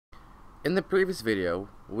In the previous video,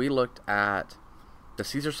 we looked at the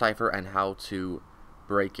Cipher cipher and how to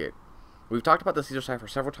break it. We've talked about the Cipher cipher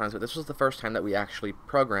several times, but this was the first time that we actually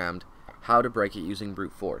programmed how to break it using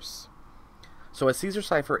brute force. So a Cipher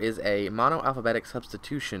cipher is a monoalphabetic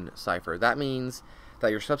substitution cipher. That means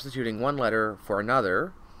that you're substituting one letter for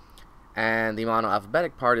another, and the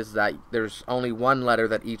monoalphabetic part is that there's only one letter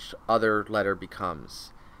that each other letter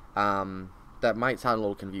becomes. That might sound a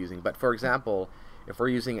little confusing, but for example, if we're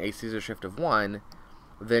using a Caesar shift of 1,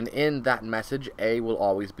 then in that message, A will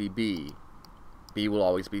always be B. B will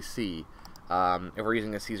always be C. If we're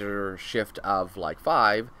using a Caesar shift of like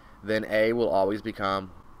 5, then A will always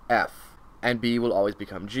become F, and B will always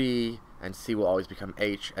become G, and C will always become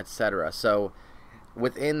H, etc. So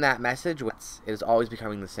within that message, it is always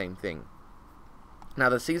becoming the same thing. Now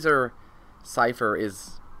the Caesar cipher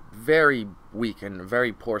is very weak and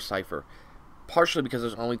very poor cipher, partially because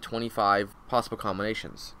there's only 25 possible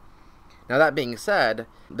combinations. Now that being said,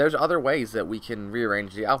 there's other ways that we can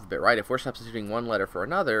rearrange the alphabet, right? If we're substituting one letter for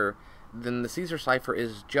another, then the Caesar cipher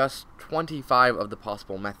is just 25 of the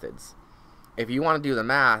possible methods. If you want to do the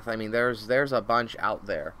math, I mean, there's a bunch out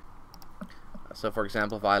there. So for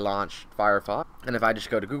example, if I launch Firefox, and if I just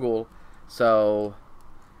go to Google, so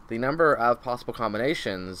the number of possible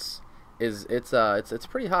combinations is it's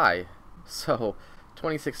pretty high. So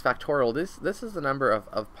 26 factorial, this is the number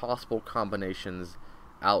of possible combinations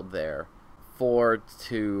out there. 4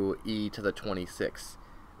 to e to the 26.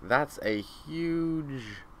 That's a huge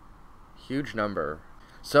number.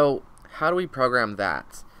 So how do we program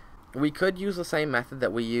that? We could use the same method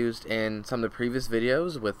that we used in some of the previous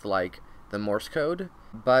videos with like the Morse code,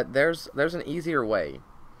 but there's an easier way.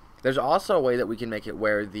 There's also a way that we can make it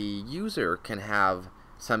where the user can have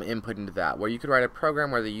some input into that, where you could write a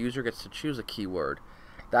program where the user gets to choose a keyword.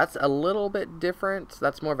 That's a little bit different.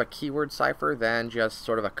 That's more of a keyword cipher than just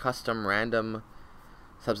sort of a custom random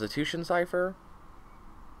substitution cipher.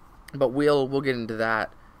 But we'll get into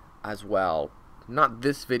that as well. Not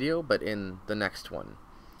this video, but in the next one.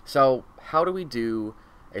 So how do we do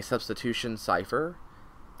a substitution cipher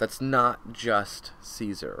that's not just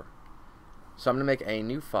Caesar? So I'm going to make a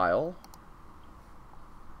new file,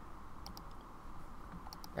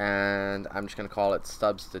 and I'm just going to call it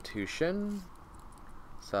substitution.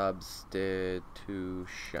 There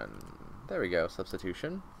we go,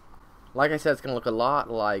 substitution. Like I said, it's going to look a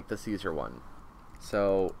lot like the Caesar one.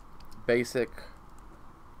 So basic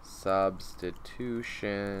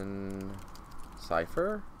substitution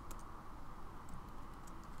cipher.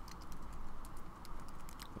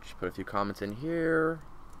 We'll just put a few comments in here.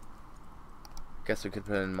 Guess we could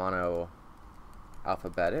put in mono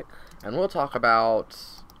alphabetic, and we'll talk about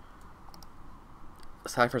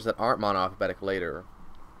ciphers that aren't monoalphabetic later.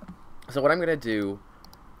 So what I'm going to do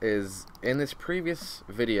is, in this previous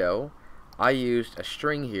video, I used a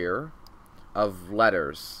string here of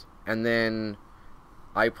letters, and then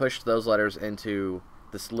I pushed those letters into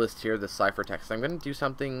this list here, this ciphertext. I'm going to do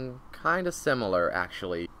something kind of similar,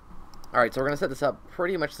 actually. Alright, so we're going to set this up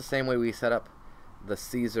pretty much the same way we set up the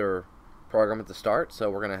Caesar program at the start. So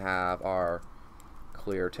we're going to have our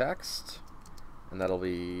clear text, and that'll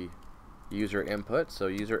be user input. So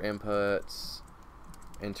user inputs,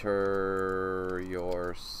 enter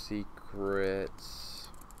your secret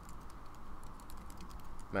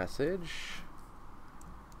message.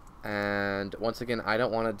 And once again, I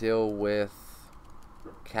don't want to deal with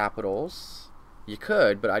capitals. You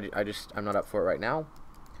could, but I'm not up for it right now.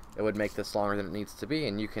 It would make this longer than it needs to be,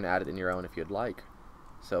 and you can add it in your own if you'd like.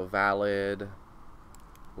 So valid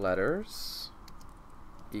letters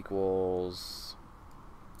equals,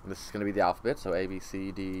 this is going to be the alphabet, so A, B,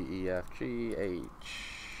 C, D, E, F, G, H,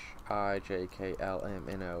 I, J, K, L, M,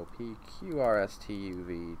 N, O, P, Q, R, S, T, U,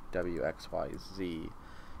 V, W, X, Y, Z.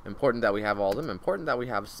 Important that we have all of them. Important that we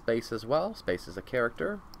have space as well. Space is a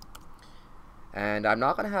character. And I'm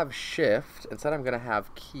not going to have shift. Instead, I'm going to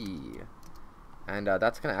have key. And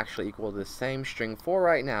that's going to actually equal the same string for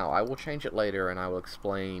right now. I will change it later, and I will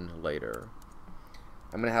explain later.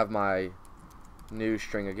 I'm going to have my new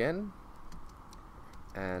string again.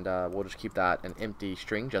 And we'll just keep that an empty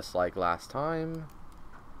string, just like last time.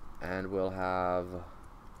 And we'll have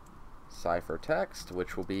ciphertext,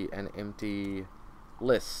 which will be an empty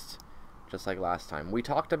list, just like last time. We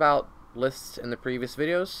talked about lists in the previous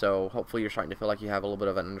videos, so hopefully you're starting to feel like you have a little bit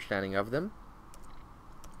of an understanding of them.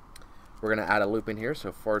 We're going to add a loop in here,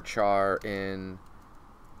 so for char in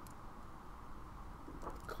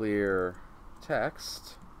clear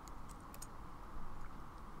text.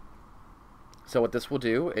 So what this will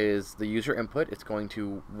do is the user input, it's going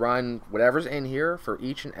to run whatever's in here for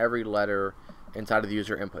each and every letter inside of the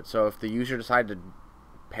user input. So if the user decided to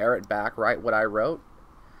parrot back what I wrote.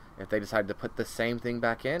 If they decided to put the same thing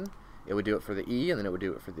back in, it would do it for the E, and then it would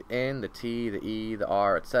do it for the N, the T, the E, the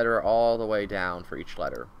R, etc., all the way down for each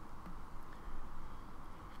letter.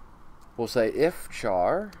 We'll say if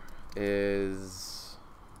char in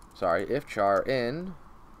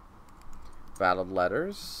valid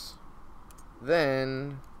letters,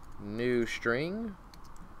 then new string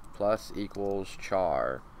plus equals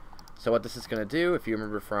char. So what this is going to do, if you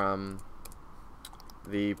remember from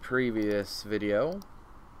the previous video,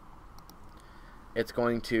 it's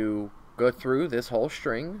going to go through this whole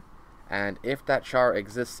string, and if that char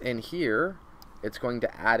exists in here, it's going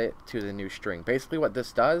to add it to the new string. Basically what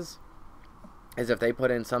this does is if they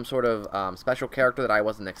put in some sort of special character that I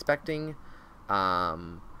wasn't expecting,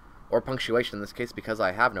 or punctuation in this case, because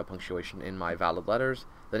I have no punctuation in my valid letters,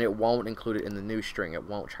 then it won't include it in the new string. It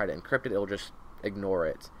won't try to encrypt it, it'll just ignore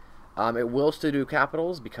it. It will still do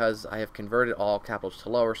capitals because I have converted all capitals to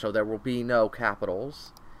lower, so there will be no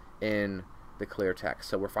capitals in the clear text,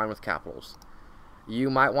 so we're fine with capitals. You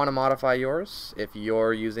might want to modify yours if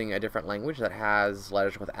you're using a different language that has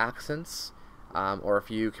letters with accents, or if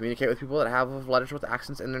you communicate with people that have letters with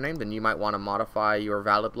accents in their name, then you might want to modify your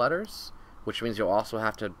valid letters, which means you'll also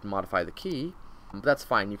have to modify the key, but that's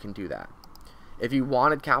fine, you can do that. If you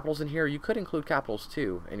wanted capitals in here, you could include capitals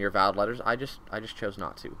too in your valid letters. I just chose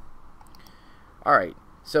not to. Alright,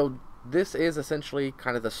 so this is essentially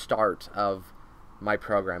kind of the start of my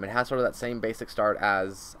program. It has sort of that same basic start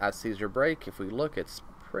as Caesar break. If we look, it's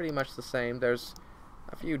pretty much the same. There's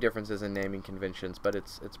a few differences in naming conventions, but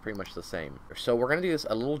it's pretty much the same. So we're going to do this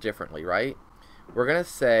a little differently, right? We're going to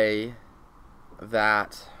say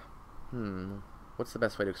that, what's the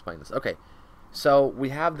best way to explain this? Okay, so we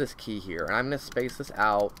have this key here, and I'm going to space this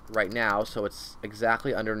out right now so it's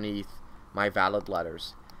exactly underneath my valid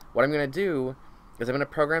letters. What I'm going to do is I'm going to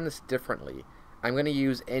program this differently. I'm going to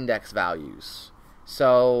use index values.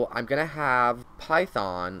 So I'm going to have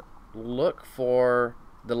Python look for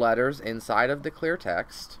the letters inside of the clear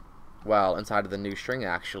text, well, inside of the new string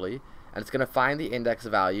actually, and it's going to find the index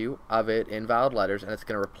value of it in valid letters, and it's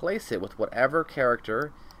going to replace it with whatever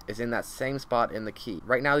character is in that same spot in the key.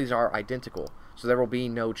 Right now these are identical, so there will be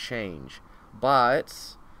no change,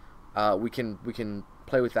 but we can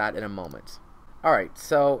play with that in a moment. Alright,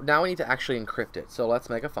 so now we need to actually encrypt it. So let's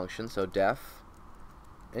make a function. So def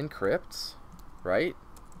encrypt, right?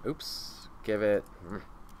 Oops, give it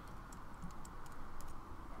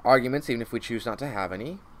arguments even if we choose not to have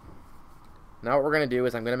any. Now what we're going to do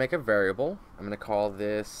is I'm going to make a variable. I'm going to call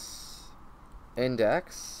this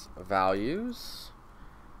index values,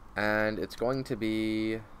 and it's going to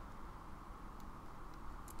be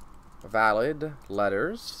valid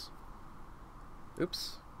letters.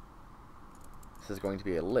 Oops. This is going to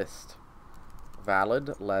be a list.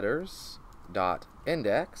 Valid letters dot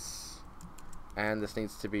index, and this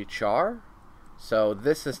needs to be char. So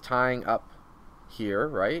this is tying up here,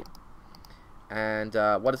 right? And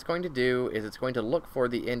what it's going to do is it's going to look for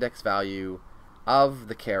the index value of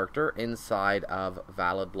the character inside of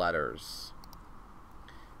valid letters,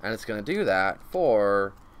 and it's going to do that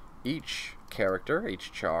for each character,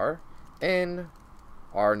 each char, in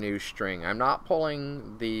our new string. I'm not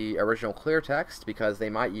pulling the original clear text because they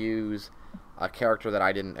might use a character that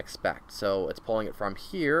I didn't expect. So it's pulling it from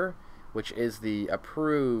here, which is the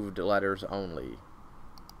approved letters only.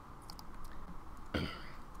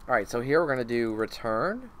 Alright, so here we're going to do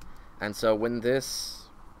return, and so when this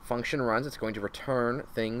function runs, it's going to return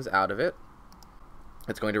things out of it.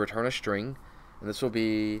 It's going to return a string, and this will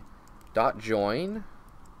be .join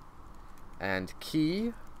and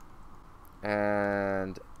key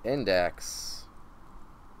and index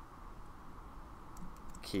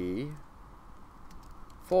key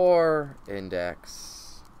for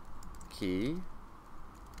index key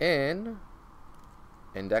in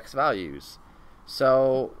index values.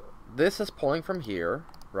 So this is pulling from here,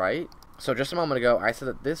 right? So just a moment ago I said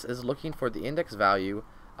that this is looking for the index value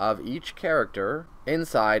of each character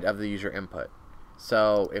inside of the user input.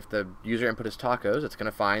 So if the user input is tacos, it's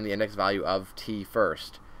going to find the index value of T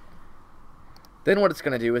first. Then what it's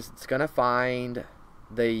going to do is it's going to find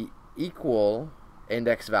the equal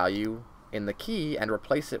index value in the key and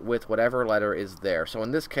replace it with whatever letter is there. So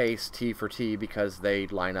in this case, T for T, because they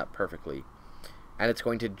line up perfectly. And it's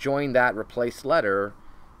going to join that replaced letter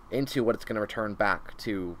into what it's going to return back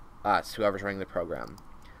to us, whoever's running the program.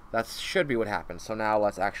 That should be what happens. So now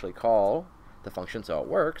let's actually call the function so it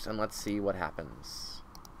works, and let's see what happens.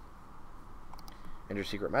 Enter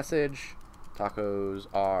secret message. Tacos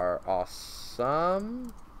are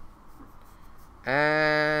awesome.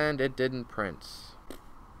 And it didn't print.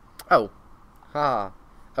 Oh. Ha.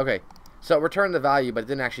 Okay. So it returned the value, but it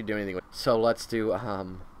didn't actually do anything with it. So let's do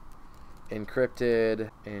encrypted.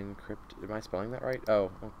 Am I spelling that right?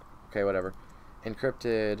 Oh, okay, whatever.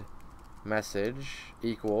 Encrypted message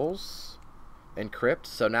equals encrypt.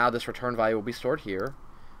 So now this return value will be stored here.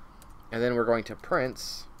 And then we're going to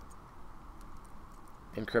print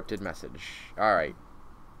encrypted message. Alright.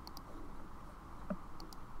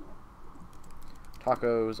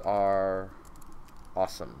 Tacos are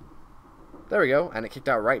awesome. There we go. And it kicked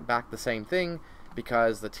out right back the same thing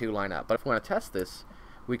because the two line up. But if we want to test this,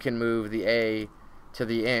 we can move the A to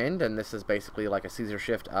the end. And this is basically like a Caesar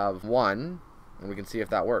shift of 1. And we can see if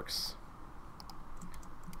that works.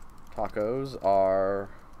 Tacos are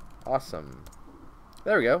awesome.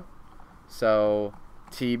 There we go. So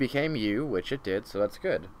T became U, which it did, so that's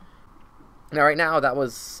good. Now right now that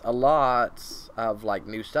was a lot of like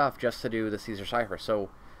new stuff just to do the Caesar cipher. So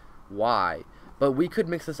why? But we could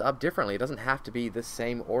mix this up differently. It doesn't have to be the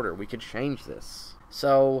same order. We could change this.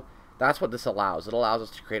 So that's what this allows. It allows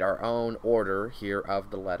us to create our own order here of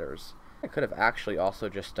the letters. I could have actually also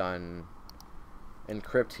just done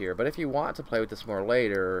encrypt here, but if you want to play with this more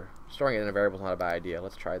later, storing it in a variable is not a bad idea.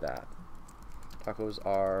 Let's try that. Tacos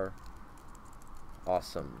are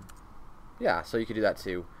awesome. Yeah, so you could do that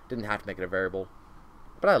too. Didn't have to make it a variable,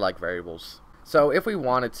 but I like variables. So if we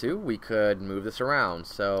wanted to, we could move this around.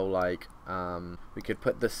 So like we could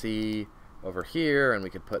put the C over here, and we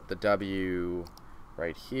could put the W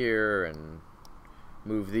right here, and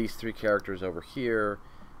move these 3 characters over here.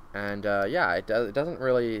 And yeah, it doesn't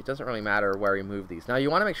really matter where you move these. Now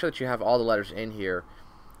you want to make sure that you have all the letters in here,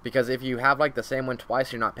 because if you have like the same one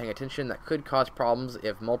twice, you're not paying attention. That could cause problems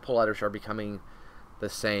if multiple letters are becoming the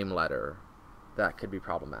same letter. That could be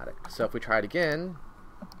problematic. So if we try it again,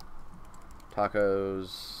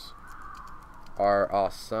 tacos are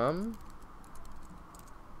awesome.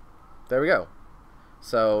 There we go.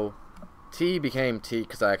 So T became T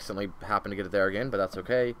because I accidentally happened to get it there again, but that's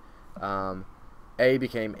okay. A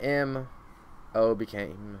became M, O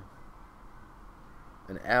became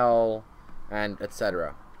an L, and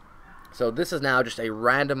etc. So this is now just a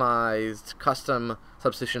randomized custom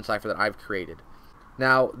substitution cipher that I've created.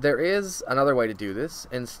 Now there is another way to do this.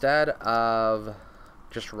 Instead of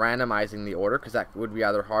just randomizing the order, because that would be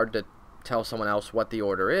rather hard to tell someone else what the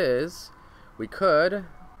order is, we could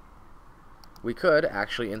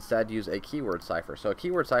actually instead use a keyword cipher. So a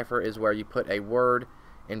keyword cipher is where you put a word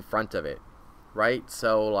in front of it, right?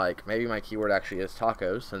 So like maybe my keyword actually is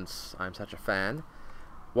tacos, since I'm such a fan.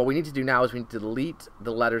 What we need to do now is we need to delete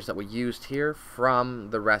the letters that we used here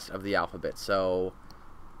from the rest of the alphabet. So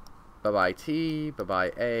bye-bye T,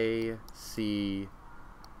 bye-bye A, C,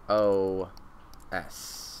 O,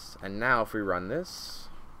 S. And now if we run this,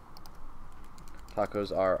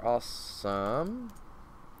 tacos are awesome.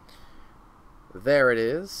 There it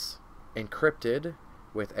is, encrypted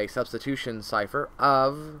with a substitution cipher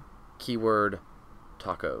of keyword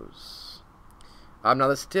tacos. Now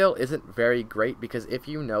this still isn't very great, because if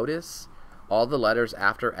you notice, all the letters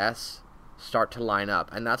after S start to line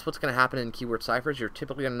up, and that's what's going to happen in keyword ciphers. You're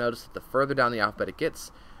typically going to notice that the further down the alphabet it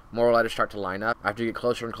gets, more letters start to line up after you get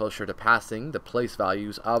closer and closer to passing the place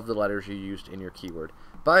values of the letters you used in your keyword.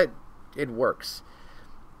 But it works.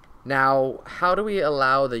 Now, how do we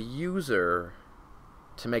allow the user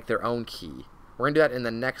to make their own key? We're going to do that in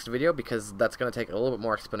the next video, because that's going to take a little bit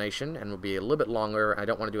more explanation and will be a little bit longer. I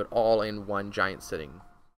don't want to do it all in one giant sitting.